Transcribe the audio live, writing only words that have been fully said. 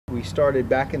we started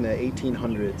back in the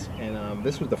 1800s, and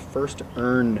this was the first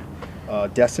urn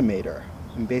decimator.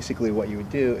 And basically what you would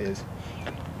do is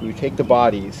we would take the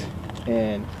bodies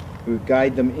and we would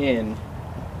guide them in.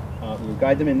 We would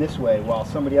guide them in this way while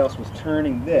somebody else was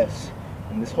turning this,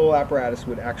 and this whole apparatus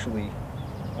would actually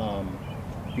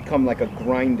become like a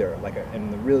grinder,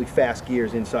 and the really fast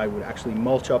gears inside would actually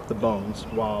mulch up the bones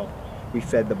while we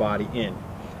fed the body in.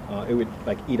 It would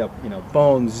like eat up,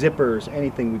 bones, zippers,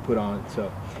 anything we put on it.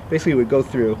 So basically it would go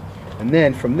through, and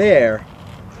then from there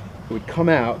it would come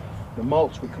out, the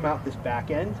mulch would come out this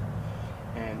back end,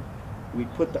 and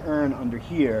we'd put the urn under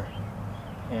here,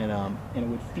 and it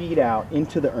would feed out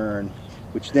into the urn,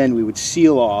 which then we would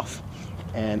seal off.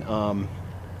 And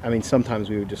I mean, sometimes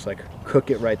we would just like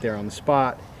cook it right there on the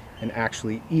spot and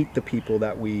actually eat the people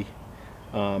that we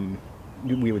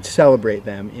would celebrate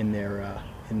them in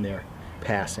their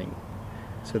passing.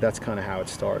 So that's kind of how it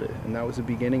started, and that was the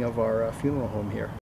beginning of our funeral home here.